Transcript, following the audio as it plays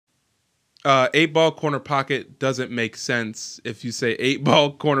Eight ball corner pocket doesn't make sense if you say eight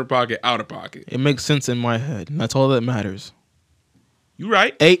ball corner pocket out of pocket. It makes sense in my head, and that's all that matters. You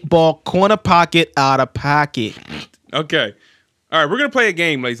right. 8-ball corner pocket out of pocket. Okay. All right, we're going to play a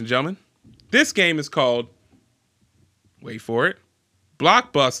game, ladies and gentlemen. This game is called, wait for it,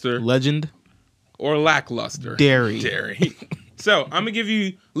 Blockbuster Legend or Lackluster. Dairy. So I'm going to give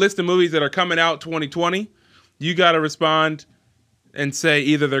you a list of movies that are coming out 2020. You got to respond and say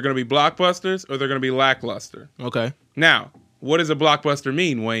either they're going to be blockbusters or they're going to be lackluster. Okay. Now, what does a blockbuster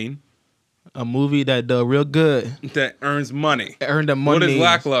mean, Wayne? A movie that did real good. That earns money. Earned the money. What is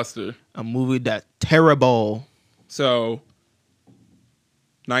lackluster? A movie that terrible. So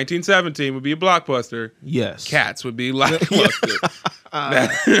 1917 would be a blockbuster. Yes. Cats would be lackluster.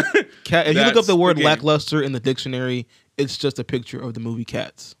 If you look up the word game. lackluster in the dictionary, it's just a picture of the movie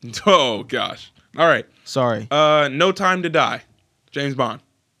Cats. Oh, gosh. All right. Sorry. No Time to Die. James Bond.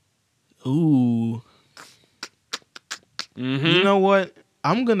 Ooh. You know what?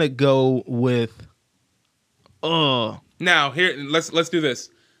 I'm gonna go with. Now here, let's do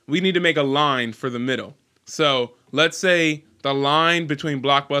this. We need to make a line for the middle. So let's say the line between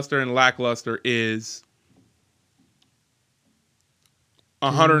blockbuster and lackluster is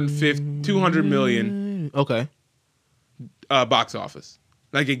 200 million. Okay. Box office.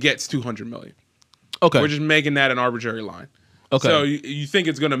 Like it gets 200 million. Okay. We're just making that an arbitrary line. Okay. So you think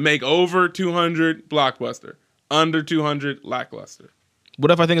it's gonna make over 200 blockbuster, under 200 lackluster. What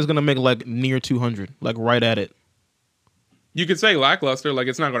if I think it's gonna make like near 200, like right at it? You could say lackluster, like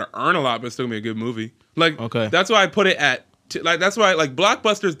it's not going to earn a lot, but it's still going to be a good movie. Like, okay. That's why I put it at, that's why, like,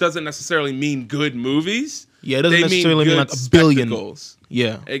 blockbusters doesn't necessarily mean good movies. Yeah, it doesn't necessarily mean like a billion. Spectacles.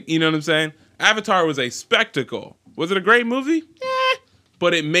 Yeah. You know what I'm saying? Avatar was a spectacle. Was it a great movie? Yeah.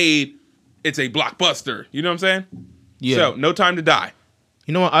 But it's a blockbuster. You know what I'm saying? Yeah. So, No Time to Die.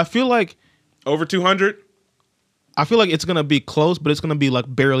 You know what? I feel like. Over 200? I feel like it's going to be close, but it's going to be like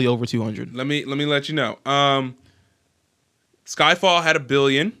barely over 200. Let me let you know. Skyfall had $1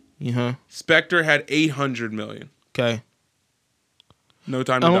 billion. Uh-huh. Spectre had 800 million. Okay. No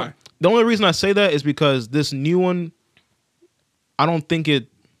Time to Die. The only reason I say that is because this new one, I don't think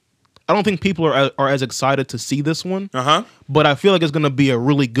people are as excited to see this one. Uh-huh. But I feel like it's going to be a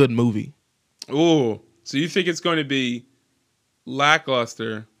really good movie. Ooh. So you think it's going to be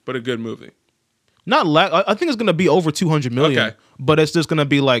lackluster, but a good movie? I think it's going to be over 200 million. Okay. But it's just going to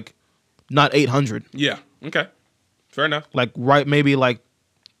be like not 800. Yeah. Okay. Fair enough. Like maybe like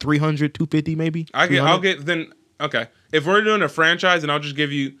 300, 250 maybe. I'll get then. Okay. If we're doing a franchise, and I'll just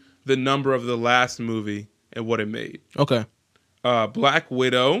give you the number of the last movie and what it made. Okay. Black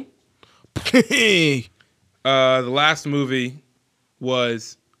Widow. The last movie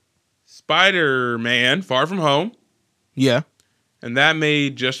was Spider-Man: Far From Home. Yeah. And that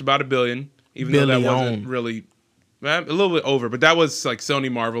made just about $1 billion, even though that wasn't really a little bit over. But that was like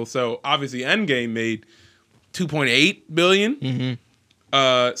Sony Marvel. So obviously, Endgame made $2.8 billion.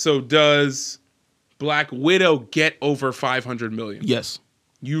 Mm-hmm. So does Black Widow get over 500 million? Yes.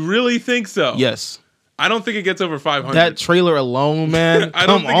 You really think so? Yes. I don't think it gets over 500. That trailer alone, man.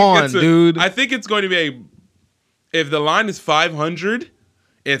 Come on, dude. I think it's going to be if the line is 500,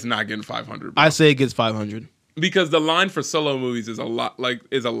 it's not getting 500. I say it gets 500 because the line for solo movies is a lot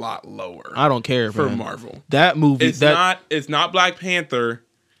lower. I don't care for man. Marvel. That movie, it's not Black Panther.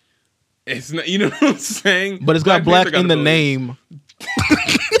 It's not, you know what I'm saying? But it's got Black in the name.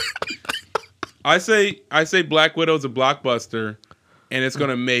 I say Black Widow's a blockbuster, and it's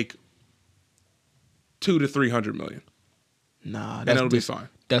gonna make 200 to 300 million. Nah, and it'll be fine.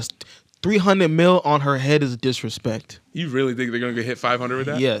 That's 300 mil on her head is disrespect. You really think they're gonna hit 500 with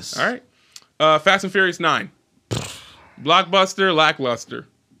that? Yes. All right. Fast and Furious 9. Blockbuster, lackluster.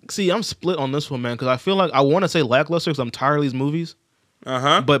 See, I'm split on this one, man, because I feel like I want to say lackluster because I'm tired of these movies.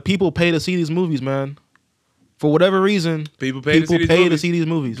 Uh-huh. But people pay to see these movies, man. For whatever reason, people pay to see these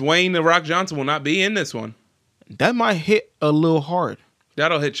movies. Dwayne "The Rock" Johnson will not be in this one. That might hit a little hard.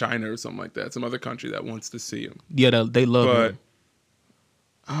 That'll hit China or something like that. Some other country that wants to see him. Yeah, they love him.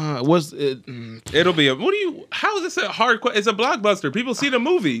 It'll be how is this a hard question? It's a blockbuster. People see the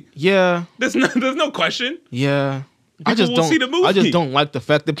movie. Yeah. There's no question. Yeah. People will see the movie. I just don't like the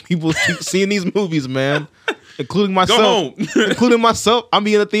fact that people keep seeing these movies, man. Including myself. Go home. Including myself. I'm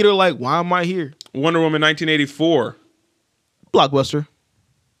in the theater like, why am I here? Wonder Woman 1984. Blockbuster.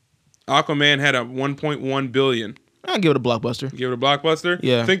 Aquaman had a 1.1 billion. I'll give it a blockbuster. Give it a blockbuster?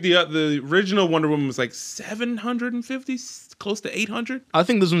 Yeah. I think the original Wonder Woman was like 750, close to 800. I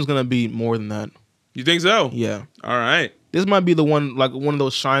think this one's going to be more than that. You think so? Yeah. All right. This might be the one, like one of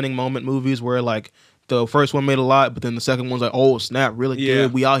those shining moment movies where like the first one made a lot, but then the second one's like, oh, snap, really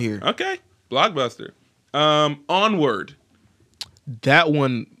good. We out here. Okay. Blockbuster. Onward. That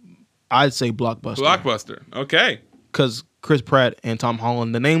one, I'd say blockbuster. Blockbuster. Okay. Because Chris Pratt and Tom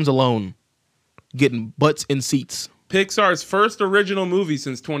Holland, the names alone, getting butts in seats. Pixar's first original movie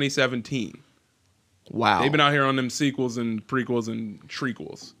since 2017. Wow. They've been out here on them sequels and prequels and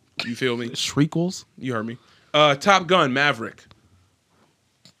trequels. You feel me? Shriekles? You heard me. Top Gun, Maverick.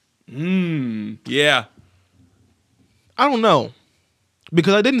 Yeah. I don't know.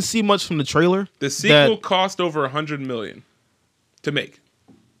 Because I didn't see much from the trailer. The sequel cost over $100 million to make.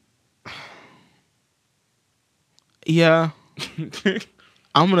 Yeah.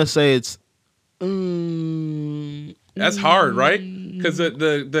 I'm going to say it's... That's hard, right? Because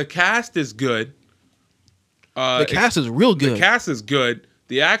the cast is good. The cast is real good. The cast is good.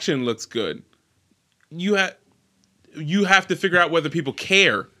 The action looks good. You have to figure out whether people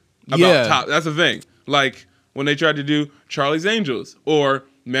care about Top. That's the thing. Like when they tried to do Charlie's Angels or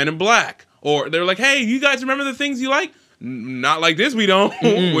Men in Black, or they're like, "Hey, you guys remember the things you like? Not like this. We don't.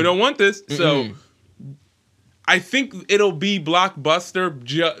 We don't want this." So I think it'll be blockbuster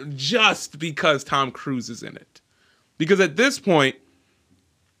just because Tom Cruise is in it. Because at this point,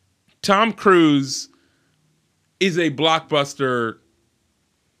 Tom Cruise is a blockbuster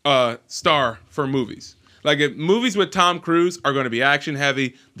star for movies. Like if movies with Tom Cruise are going to be action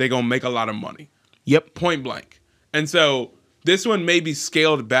heavy, they're going to make a lot of money. Yep. Point blank. And so this one may be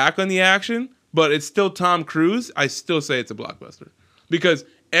scaled back on the action, but it's still Tom Cruise. I still say it's a blockbuster. Because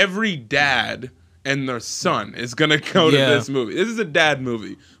every dad and their son is going to go to this movie. This is a dad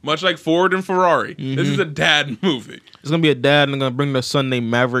movie. Much like Ford and Ferrari. This is a dad movie. It's going to be a dad and they're going to bring their son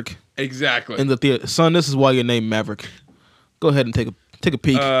named Maverick. Exactly. In the theater. Son, this is why you're named Maverick. Go ahead and take a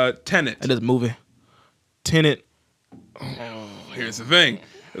peek Tenet. at this movie. Tenet. Oh, here's the thing.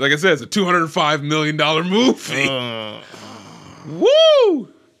 Like I said, it's a $205 million movie.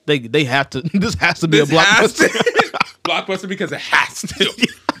 Woo! They have to. This has to be a blockbuster. Blockbuster because it has to.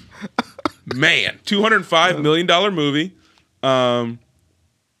 Man, $205 million movie.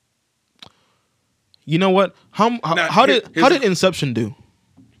 You know what? How did Inception do?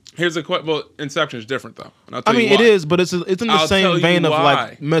 Here's a question. Well, Inception is different though. I mean, it is, but it's in the same vein of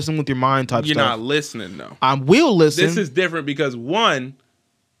like messing with your mind type stuff. You're not listening though. I will listen. This is different because both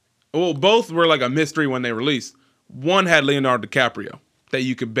were like a mystery when they released. One had Leonardo DiCaprio that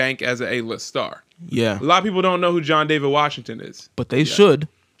you could bank as an A-list star. Yeah. A lot of people don't know who John David Washington is. But they should.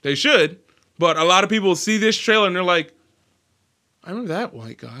 They should. But a lot of people see this trailer and they're like, I remember that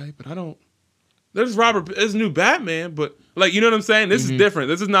white guy, but I don't. There's new Batman, but like, you know what I'm saying? This is different.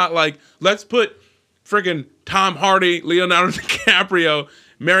 This is not like, let's put freaking Tom Hardy, Leonardo DiCaprio,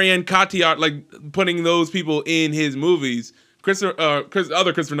 Marianne Cotillard, like putting those people in his movies. Christopher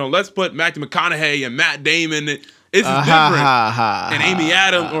Nolan. Let's put Matthew McConaughey and Matt Damon. It's different. And Amy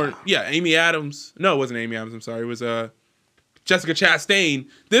Adams, Amy Adams. No, it wasn't Amy Adams. I'm sorry. It was Jessica Chastain.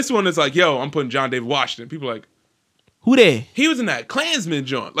 This one is like, yo, I'm putting John David Washington. People are like, who they? He was in that Klansman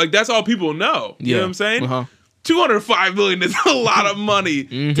joint. Like, that's all people know. You know what I'm saying? $205 million is a lot of money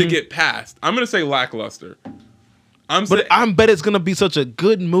to get past. I'm going to say lackluster. I bet it's going to be such a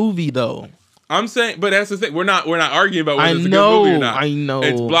good movie, though. I'm saying, but that's the thing. We're not arguing about whether it's a good movie or not. I know.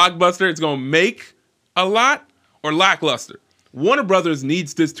 It's blockbuster. It's going to make a lot or lackluster. Warner Brothers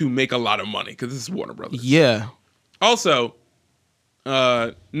needs this to make a lot of money because this is Warner Brothers. Yeah. Also,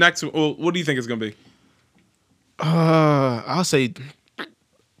 next, what do you think it's going to be? I'll say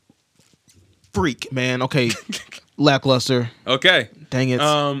Freak, man. Okay. Lackluster. Okay. Dang it.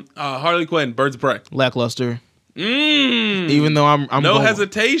 Harley Quinn, Birds of Prey. Lackluster. Even though I'm no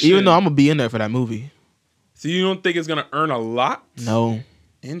hesitation. Even though I'm gonna be in there for that movie. So you don't think it's gonna earn a lot? No.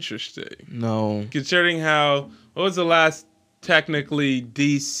 Interesting. No. Considering what was the last technically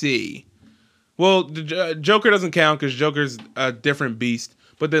DC? Well, Joker doesn't count because Joker's a different beast.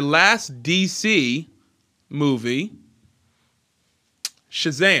 But the last DC movie,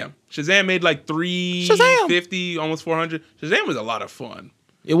 Shazam. Shazam made like $350, almost $400. Shazam was a lot of fun.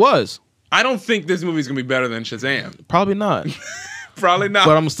 It was. I don't think this movie's gonna be better than Shazam. Probably not. Probably not.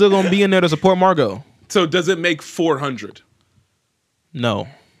 But I'm still gonna be in there to support Margot. So does it make 400? No.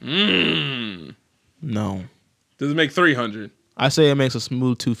 No. Does it make 300? I say it makes a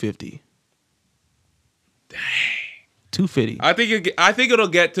smooth 250. Dang. 250. I think it'll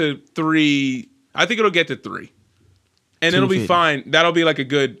get to 3. I think it'll get to 3. And it'll be fine. That'll be like a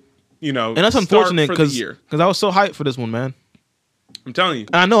good, and that's unfortunate because I was so hyped for this one, man. I'm telling you.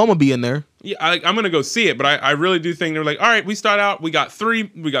 And I know I'm gonna be in there. Yeah, I'm gonna go see it, but I really do think they're like, all right, we start out, we got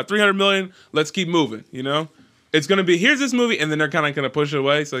 $300 million, let's keep moving. It's gonna be, here's this movie, and then they're kind of gonna push it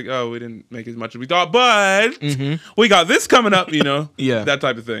away. It's like, oh, we didn't make as much as we thought, but we got this coming up, Yeah, that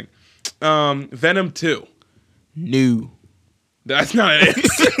type of thing. Venom 2. New. That's not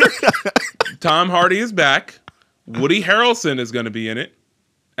it. Tom Hardy is back. Woody Harrelson is going to be in it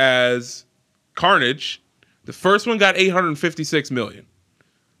as Carnage. The first one got $856 million.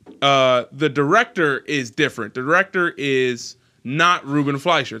 The director is different. The director is not Ruben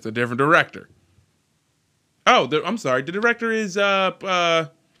Fleischer. It's a different director. Oh, I'm sorry. The director is guy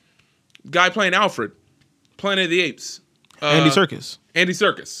playing Alfred, Planet of the Apes. Andy Serkis. Andy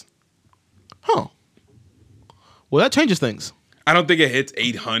Serkis. Huh. Well, that changes things. I don't think it hits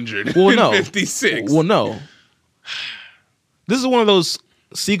 800. Well, no. 56. Well, no. This is one of those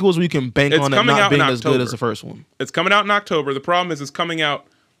sequels where you can bank on it not being as good as the first one. It's coming out in October. The problem is it's coming out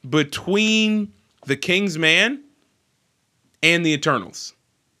between The King's Man and The Eternals.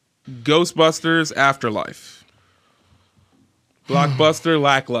 Ghostbusters Afterlife. Blockbuster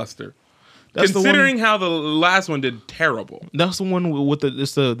lackluster. Considering how the last one did terrible. That's the one with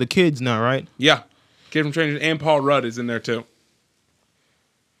the kids now, right? Yeah. Kid from Stranger and Paul Rudd is in there too.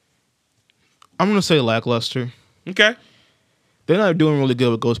 I'm going to say lackluster. Okay. They're not doing really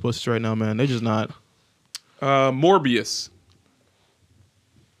good with Ghostbusters right now, man. They're just not. Morbius.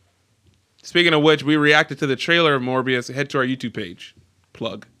 Speaking of which, we reacted to the trailer of Morbius. Head to our YouTube page.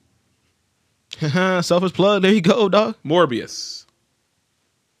 Plug. Selfish plug. There you go, dog. Morbius.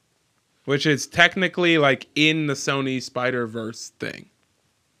 Which is technically like in the Sony Spider-Verse thing.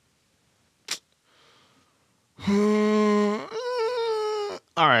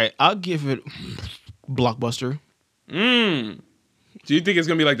 All right. I'll give it Blockbuster. Do you think it's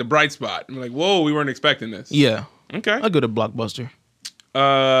going to be like the bright spot? I'm like, whoa, we weren't expecting this. Yeah. Okay. I'll give it Blockbuster.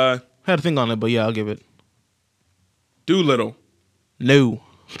 Had to think on it, but yeah, I'll give it. Doolittle. No.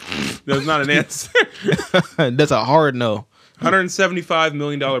 That's not an answer. That's a hard no. $175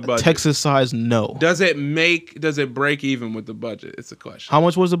 million budget. Texas size no. Does it break even with the budget? It's a question. How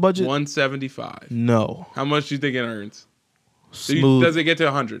much was the budget? 175. No. How much do you think it earns? Smooth. Does it get to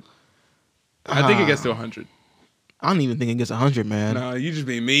 100? I think it gets to 100. I don't even think it gets 100, man. Nah, you just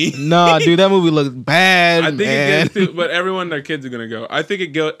being me. Nah, dude, that movie looks bad. I think it gets to, but everyone, their kids are gonna go. I think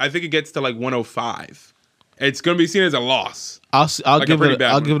it gets to like 105. It's gonna be seen as a loss. I'll give it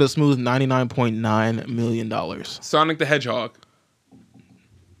a smooth $99.9 million. Sonic the Hedgehog.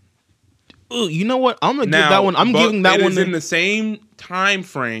 Ooh, you know what? I'm gonna give that one. I'm giving that one. It is in the same time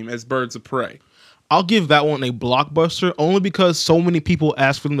frame as Birds of Prey. I'll give that one a Blockbuster only because so many people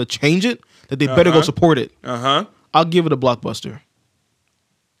ask for them to change it that they better go support it. I'll give it a Blockbuster.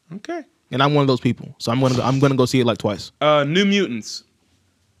 Okay. And I'm one of those people, so I'm gonna go see it like twice. New Mutants.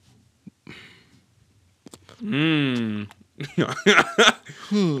 I'll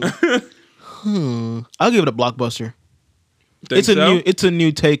give it a Blockbuster. It's a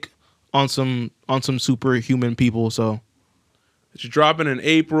new take on some superhuman people. So it's dropping in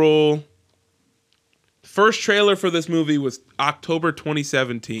April. First trailer for this movie was October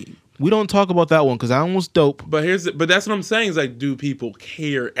 2017. We don't talk about that one because that one was dope. But that's what I'm saying is like, do people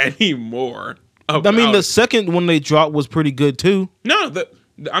care anymore? The second one they dropped was pretty good too. No,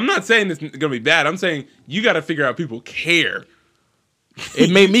 I'm not saying it's gonna be bad. I'm saying you got to figure out people care.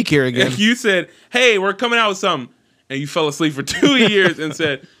 It made me care again. If you said, "Hey, we're coming out with something," and you fell asleep for 2 years and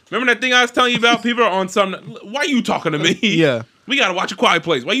said, "Remember that thing I was telling you about? People are on something. Why are you talking to me? Yeah, we gotta watch A Quiet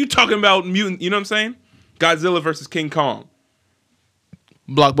Place. Why are you talking about mutant? You know what I'm saying? Godzilla versus King Kong."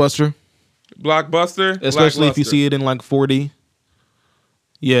 Blockbuster, especially if you see it in like 4D.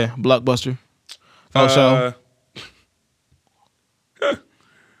 Yeah, Blockbuster. Also,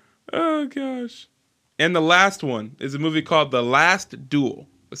 oh gosh. And the last one is a movie called The Last Duel.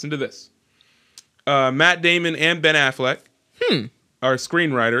 Listen to this. Matt Damon and Ben Affleck are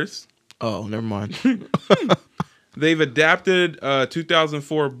screenwriters. Oh, never mind. They've adapted a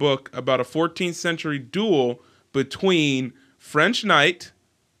 2004 book about a 14th century duel between French knight,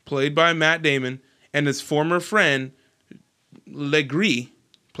 played by Matt Damon, and his former friend, Legris,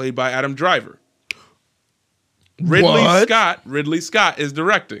 played by Adam Driver. Ridley Scott is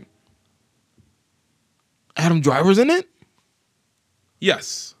directing. Adam Driver's in it?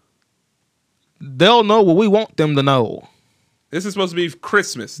 Yes. They'll know what we want them to know. This is supposed to be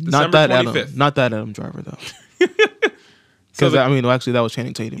Christmas, December 25th. Not that Adam Driver, though. Because, actually, that was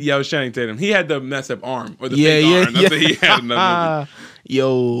Channing Tatum. Yeah, it was Channing Tatum. He had the messed up arm, or the fake arm. That's what he had in that movie.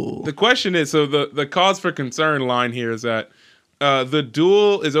 Yo. The question is, so the cause for concern line here is that the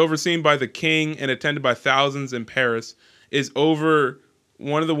duel is overseen by the king and attended by thousands in Paris, is over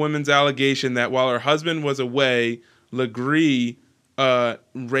one of the women's allegation that while her husband was away, Legris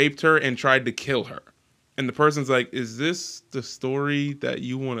raped her and tried to kill her. and the person's like, "Is this the story that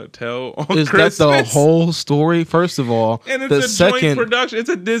you want to tell on Is Christmas?" that the whole story? First of all, and it's joint production. It's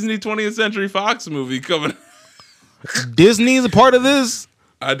a Disney 20th Century Fox movie coming. Disney's a part of this.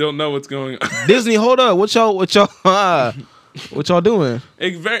 I don't know what's going on. Disney, hold up. What y'all doing?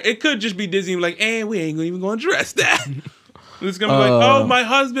 It could just be Disney like, we ain't even going to address that. It's going to be like, oh, my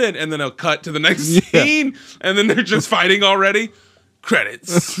husband. And then they'll cut to the next scene. And then they're just fighting already.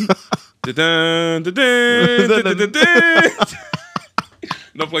 Credits. Don't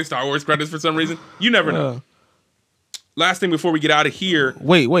play Star Wars credits for some reason. You never know. Last thing before we get out of here.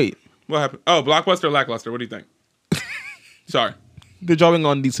 Wait. What happened? Oh, Blockbuster or Lackluster? What do you think? Sorry. They're dropping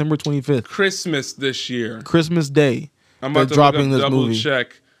on December 25th. Christmas this year. Christmas Day. I'm about to dropping this double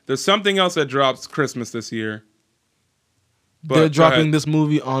check. There's something else that drops Christmas this year. But they're dropping this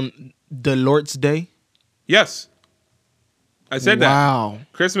movie on the Lord's Day? Yes. I said that. Wow.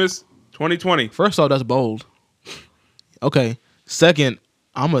 Christmas 2020. First off, that's bold. Okay. Second,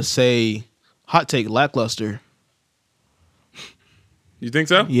 I'm going to say hot take Lackluster. You think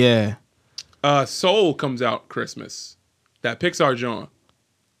so? Yeah. Soul comes out Christmas. That Pixar joint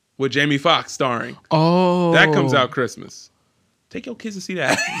with Jamie Foxx starring. Oh. That comes out Christmas. Take your kids to see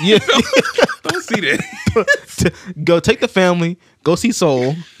that. Yeah. Don't see that. Go take the family. Go see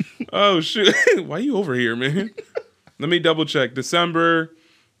Soul. Oh, shoot. Why you over here, man? Let me double check. December.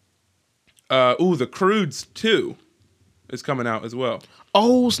 The Croods 2 is coming out as well.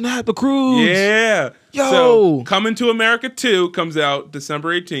 Oh, snap. The Croods. Yeah. Yo. So, Coming to America 2 comes out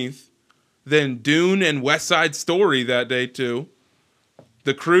December 18th. Then Dune and West Side Story that day too.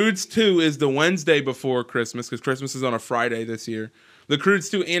 The Croods 2 is the Wednesday before Christmas because Christmas is on a Friday this year. The Croods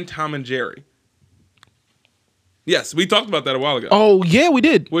 2 and Tom and Jerry. Yes, we talked about that a while ago. Oh, yeah, we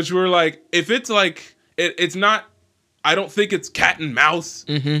did. Which were like, if it's like, it's not, I don't think it's cat and mouse.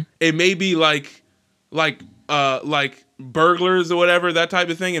 Mm-hmm. It may be like burglars or whatever, that type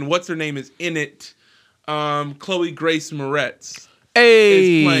of thing. And what's her name is in it? Chloe Grace Moretz.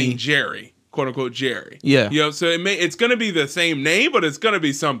 Is playing Jerry, quote unquote Jerry. Yeah. So it's gonna be the same name, but it's gonna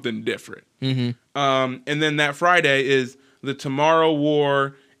be something different. Mm-hmm. And then that Friday is The Tomorrow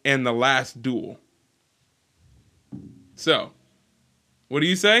War and The Last Duel. So, what do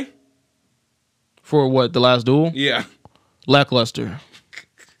you say? For what, The Last Duel? Yeah. Lackluster.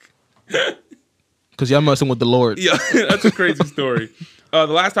 Because y'all messing with the Lord. Yeah, that's a crazy story. The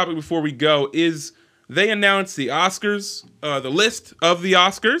last topic before we go is they announced the Oscars, the list of the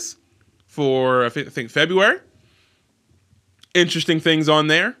Oscars for, I think, February. Interesting things on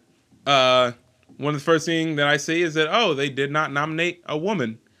there. One of the first things that I see is that, they did not nominate a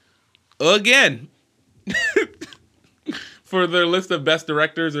woman. Again. For their list of best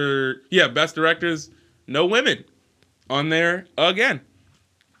directors best directors, no women on there again.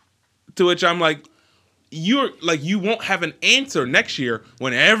 To which I'm like, you won't have an answer next year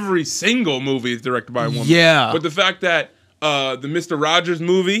when every single movie is directed by a woman. Yeah. But the fact that the Mr. Rogers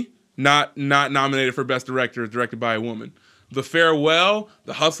movie, not nominated for best director, is directed by a woman. The Farewell,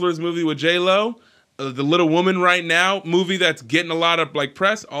 the Hustlers movie with J-Lo, the Little Woman Right Now movie that's getting a lot of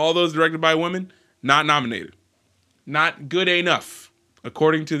press, all those directed by women, not nominated. Not good enough,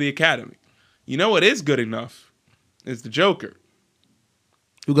 according to the Academy. You know what is good enough? Is the Joker.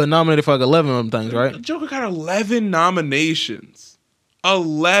 Who got nominated for 11 of them things, right? The Joker got 11 nominations.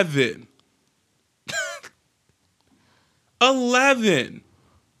 11. 11.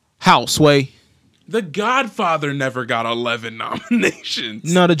 How, Sway? The Godfather never got 11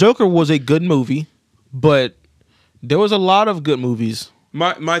 nominations. No, The Joker was a good movie, but there was a lot of good movies.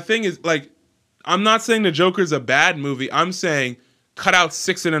 My thing is, I'm not saying The Joker's a bad movie. I'm saying cut out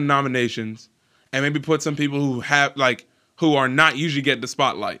 6 of them nominations and maybe put some people who have, who are not usually getting the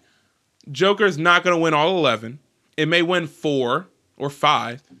spotlight. Joker's not going to win all 11. It may win 4 or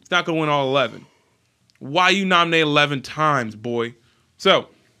 5. It's not going to win all 11. Why you nominate 11 times, boy? So,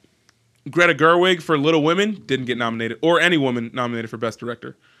 Greta Gerwig for Little Women didn't get nominated, or any woman nominated for Best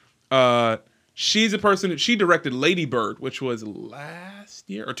Director. She's a person, she directed Lady Bird, which was last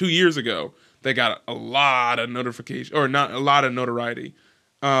year or 2 years ago. They got a lot of notification, or not a lot of notoriety.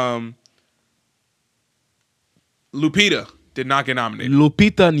 Lupita did not get nominated.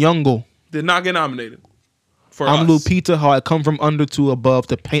 Lupita Nyong'o did not get nominated. I'm Lupita, how I come from under to above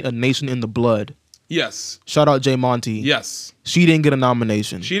to paint a nation in the blood. Yes. Shout out Jay Monty. Yes. She didn't get a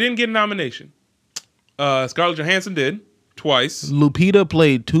nomination. She didn't get a nomination. Scarlett Johansson did twice. Lupita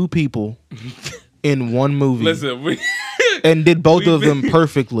played 2 people in one movie. Listen, and did both of them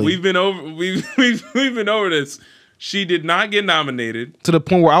perfectly. We've been over this. She did not get nominated to the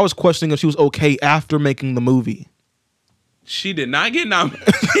point where I was questioning if she was okay after making the movie. She did not get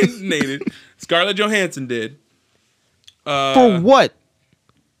nominated. Scarlett Johansson did. For what?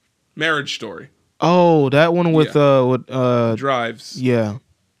 Marriage Story. Oh, that one with Drives. Yeah.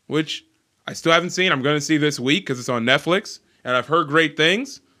 Which I still haven't seen. I'm going to see this week because it's on Netflix, and I've heard great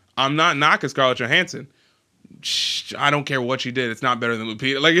things. I'm not knocking Scarlett Johansson. I don't care what she did. It's not better than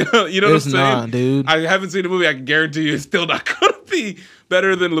Lupita. Like, you know what I'm saying? Not, dude. I haven't seen the movie. I can guarantee you it's still not going to be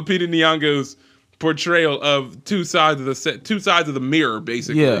better than Lupita Nyong'o's portrayal of two sides of the mirror,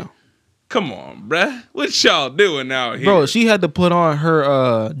 basically. Yeah. Come on, bruh. What y'all doing out here? Bro, she had to put on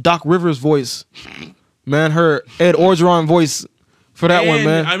her Doc Rivers voice. Man, her Ed Orgeron voice for that one,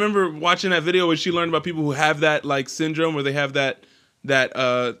 man. I remember watching that video where she learned about people who have that like syndrome where they have that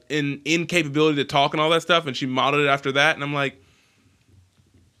incapability to talk and all that stuff, and she modeled it after that, and I'm like,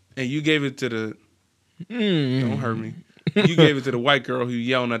 and you gave it to the don't hurt me. You gave it to the white girl who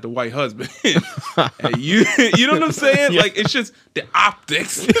yelling at the white husband. And you know what I'm saying? Yeah. Like, it's just the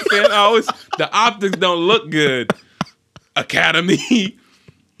optics. The optics don't look good. Academy.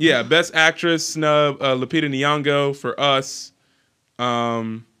 Yeah, Best Actress snub, Lupita Nyong'o for Us.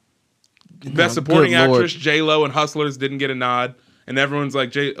 Best Supporting Actress, J-Lo and Hustlers didn't get a nod. And everyone's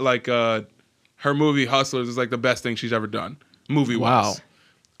like, her movie Hustlers is like the best thing she's ever done. Movie-wise.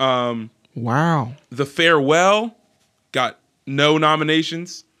 Wow. Wow. The Farewell got no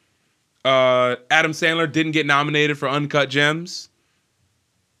nominations. Adam Sandler didn't get nominated for Uncut Gems.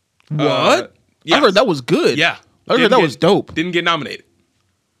 What? Yes. I heard that was good. Yeah. I heard that was dope. Didn't get nominated.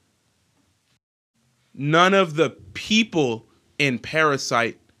 None of the people in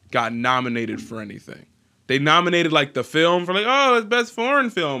Parasite got nominated for anything. They nominated like the film for like, oh, it's best foreign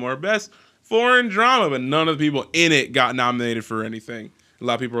film or best foreign drama, but none of the people in it got nominated for anything. A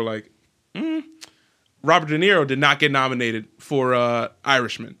lot of people were like, Robert De Niro did not get nominated for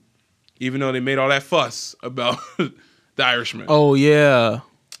Irishman, even though they made all that fuss about The Irishman. Oh, yeah.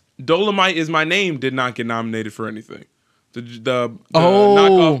 Dolomite Is My Name did not get nominated for anything. The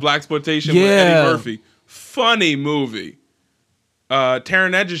knockoff blaxploitation with Eddie Murphy. Funny movie.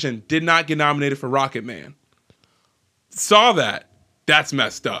 Taron Egerton did not get nominated for Rocket Man. Saw that. That's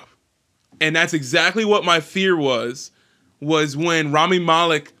messed up. And that's exactly what my fear was when Rami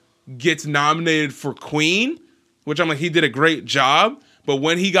Malek gets nominated for Queen, which I'm like, he did a great job. But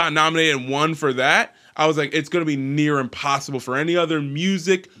when he got nominated and won for that, I was like, it's going to be near impossible for any other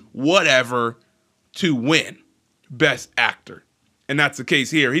music, whatever, to win Best Actor. And that's the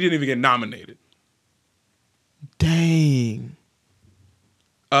case here. He didn't even get nominated. Dang.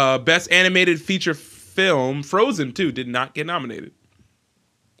 Best Animated Feature Film, Frozen 2, did not get nominated.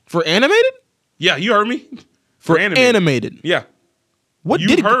 For animated? Yeah, you heard me. For animated. Yeah. What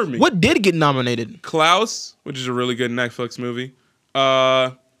did get nominated? Klaus, which is a really good Netflix movie.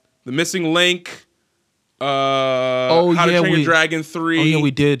 The Missing Link. How to Train Your Dragon 3. Oh, yeah,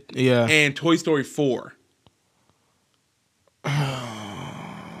 we did. Yeah. And Toy Story 4.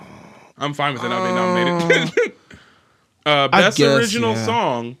 I'm fine with it not being nominated. Best Original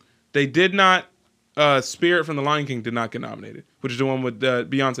Song, they did not. Spirit from The Lion King did not get nominated, which is the one with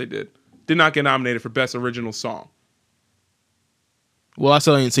Beyonce did not get nominated for Best Original Song. Well, I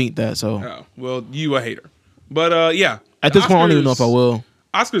still ain't seen that, so. Oh, well, you a hater. But, yeah. At this point, I don't even know if I will.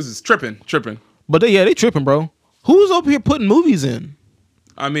 Oscars is tripping. But, they tripping, bro. Who's up here putting movies in?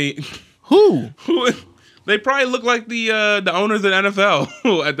 I mean. Who? They probably look like the owners of the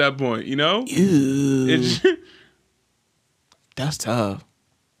NFL at that point, you know? Ew. That's tough.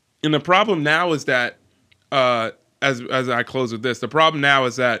 And the problem now is that, as I close with this, the problem now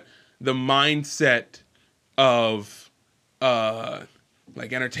is that the mindset of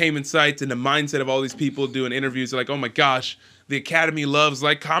like entertainment sites and the mindset of all these people doing interviews are like, oh my gosh, the Academy loves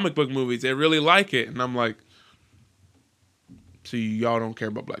like comic book movies. They really like it. And I'm like, so y'all don't care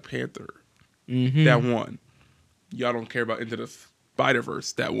about Black Panther. Mm-hmm. That won. Y'all don't care about Into the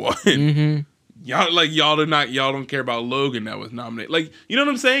Spider-Verse. That won. Mm-hmm. Y'all don't care about Logan that was nominated. Like, you know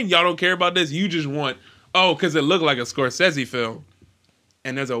what I'm saying? Y'all don't care about this. You just want, because it looked like a Scorsese film.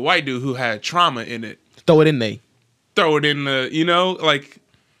 And there's a white dude who had trauma in it. Throw it in there. Throw it in the, like,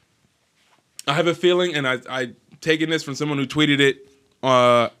 I have a feeling, and I taken this from someone who tweeted it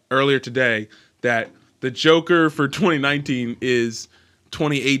earlier today, that the Joker for 2019 is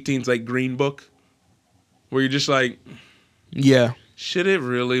 2018's like Green Book, where you're just like, yeah, should it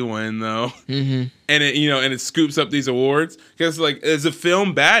really win though? Mm-hmm. And it, and it scoops up these awards because like, is the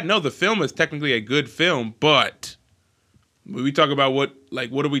film bad? No, the film is technically a good film, but when we talk about what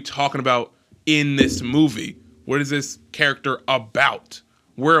are we talking about in this movie? What is this character about?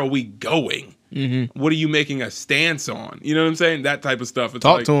 Where are we going? Mm-hmm. What are you making a stance on? You know what I'm saying? That type of stuff. It's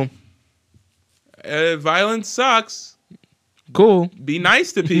Talk to him. Violence sucks. Cool. Be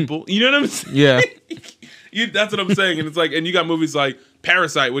nice to people. You know what I'm saying? Yeah. That's what I'm saying. And it's like, and you got movies like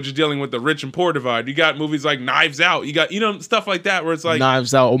Parasite, which is dealing with the rich and poor divide. You got movies like Knives Out. You got, stuff like that where it's like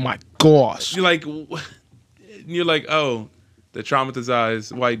Knives Out. Oh my gosh. You're like, oh, the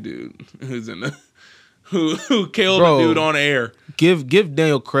traumatized white dude who's in the who killed a dude on air. Give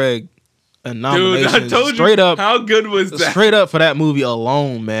Daniel Craig a nomination. Dude, I told straight you up. How good was that? Straight up for that movie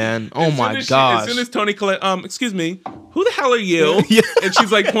alone, man. Oh my gosh. As soon as Toni Collette, excuse me, who the hell are you? Yeah. And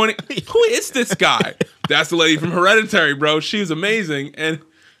she's like pointing, who is this guy? That's the lady from Hereditary, bro. She's amazing. And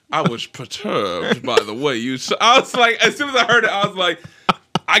I was perturbed by the way I was like, as soon as I heard it, I was like,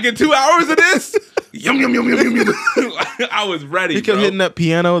 I get 2 hours of this? Yum, yum, yum, yum, yum, yum. I was ready, He kept hitting that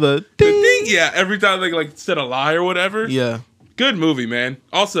piano, the ding. Yeah, every time they like said a lie or whatever. Yeah. Good movie, man.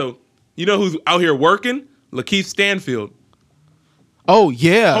 Also, you know who's out here working? Lakeith Stanfield. Oh,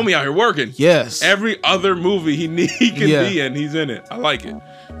 yeah. Homie out here working. Yes. Every other movie he can be in, he's in it. I like it.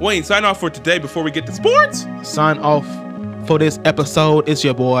 Wayne, sign off for today before we get to sports. Sign off for this episode. It's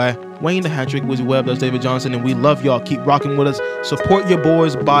your boy, Wayne the Hat-Trick, Wizzy Webb, that's David Johnson, and we love y'all. Keep rocking with us. Support your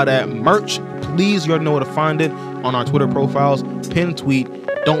boys. Buy that merch. Please, you already know where to find it on our Twitter profiles. Pin tweet.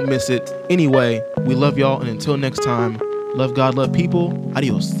 Don't miss it. Anyway, we love y'all, and until next time, love God, love people.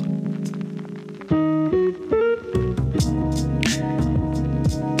 Adios.